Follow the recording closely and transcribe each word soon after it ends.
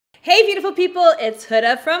Hey beautiful people, it's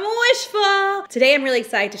Huda from Wishful. Today I'm really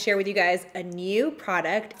excited to share with you guys a new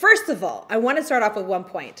product. First of all, I want to start off with one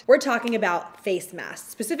point. We're talking about face masks,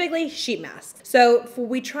 specifically sheet masks. So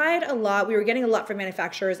we tried a lot, we were getting a lot from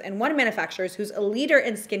manufacturers, and one manufacturer who's a leader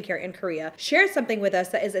in skincare in Korea shared something with us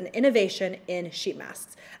that is an innovation in sheet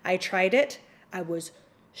masks. I tried it, I was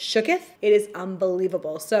shooketh. It is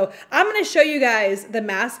unbelievable. So I'm going to show you guys the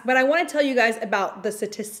mask, but I want to tell you guys about the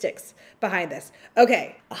statistics behind this.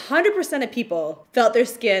 Okay, 100% of people felt their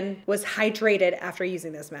skin was hydrated after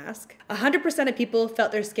using this mask. 100% of people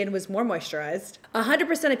felt their skin was more moisturized.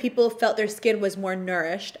 100% of people felt their skin was more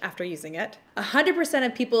nourished after using it. 100%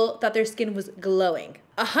 of people thought their skin was glowing.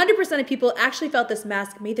 100% of people actually felt this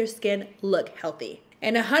mask made their skin look healthy.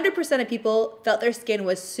 And 100% of people felt their skin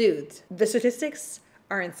was soothed. The statistics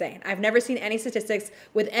are insane. I've never seen any statistics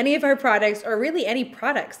with any of our products, or really any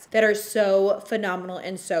products, that are so phenomenal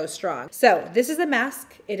and so strong. So this is a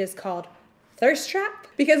mask. It is called Thirst Trap,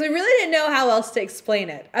 because we really didn't know how else to explain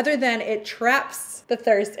it other than it traps the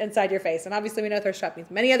thirst inside your face. And obviously we know thirst trap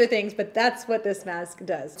means many other things, but that's what this mask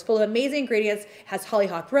does. It's full of amazing ingredients. It has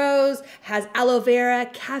hollyhock rose, has aloe vera,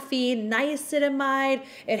 caffeine, niacinamide,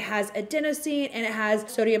 it has adenosine, and it has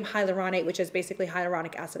sodium hyaluronate, which is basically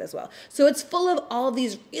hyaluronic acid as well. So it's full of all of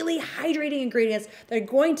these really hydrating ingredients that are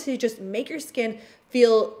going to just make your skin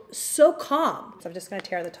feel so calm. So I'm just gonna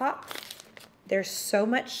tear the top. There's so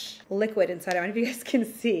much liquid inside. I don't know if you guys can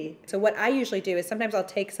see. So what I usually do is sometimes I'll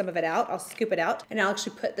take some of it out, I'll scoop it out, and I'll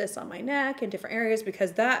actually put this on my neck and different areas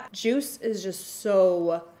because that juice is just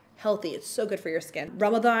so healthy. It's so good for your skin.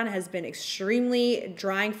 Ramadan has been extremely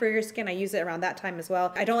drying for your skin. I use it around that time as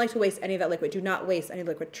well. I don't like to waste any of that liquid. Do not waste any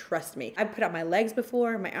liquid, trust me. I've put it on my legs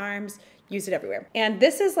before, my arms, use it everywhere. And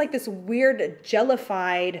this is like this weird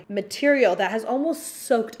jellified material that has almost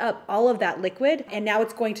soaked up all of that liquid, and now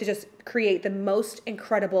it's going to just create the most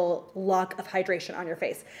incredible lock of hydration on your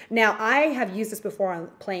face. Now, I have used this before on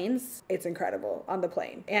planes. It's incredible on the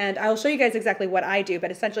plane. And I'll show you guys exactly what I do, but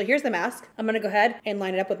essentially here's the mask. I'm gonna go ahead and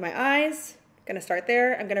line it up with my eyes. Gonna start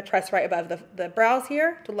there. I'm gonna press right above the brows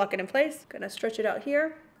here to lock it in place. Gonna stretch it out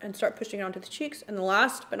here and start pushing it onto the cheeks. And the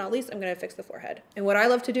last but not least, I'm gonna fix the forehead. And what I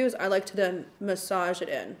love to do is I like to then massage it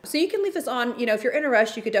in. So you can leave this on, you know, if you're in a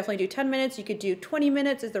rush, you could definitely do 10 minutes, you could do 20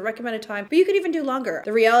 minutes is the recommended time, but you could even do longer.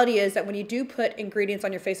 The reality is that when you do put ingredients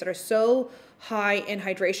on your face that are so high in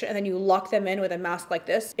hydration and then you lock them in with a mask like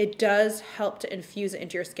this, it does help to infuse it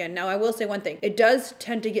into your skin. Now, I will say one thing, it does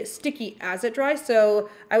tend to get sticky as it dries. So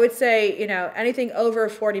I would say, you know, anything over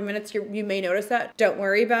 40 minutes, you may notice that. Don't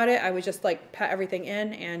worry about it. I would just like pat everything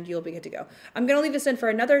in and you'll be good to go. I'm gonna leave this in for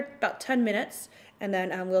another about 10 minutes and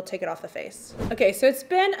then we'll take it off the face. Okay, so it's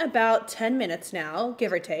been about 10 minutes now,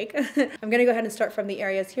 give or take. I'm gonna go ahead and start from the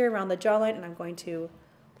areas here around the jawline, and I'm going to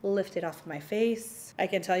lift it off of my face. I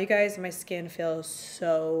can tell you guys, my skin feels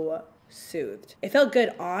so soothed. It felt good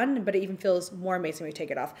on, but it even feels more amazing when you take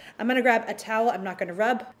it off. I'm gonna grab a towel, I'm not gonna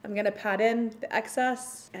rub. I'm gonna pat in the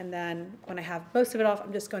excess, and then when I have most of it off,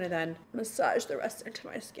 I'm just gonna then massage the rest into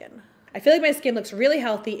my skin. I feel like my skin looks really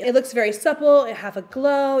healthy. It looks very supple, it has a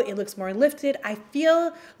glow, it looks more lifted. I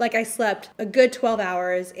feel like I slept a good 12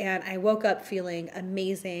 hours and I woke up feeling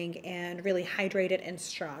amazing and really hydrated and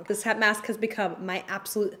strong. This mask has become my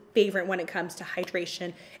absolute favorite when it comes to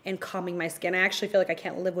hydration and calming my skin. I actually feel like I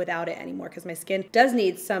can't live without it anymore because my skin does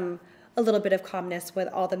need a little bit of calmness with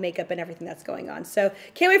all the makeup and everything that's going on. So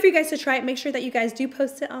can't wait for you guys to try it. Make sure that you guys do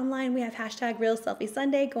post it online. We have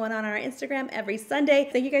 #RealSelfieSunday going on our Instagram every Sunday.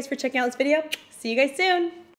 Thank you guys for checking out this video. See you guys soon.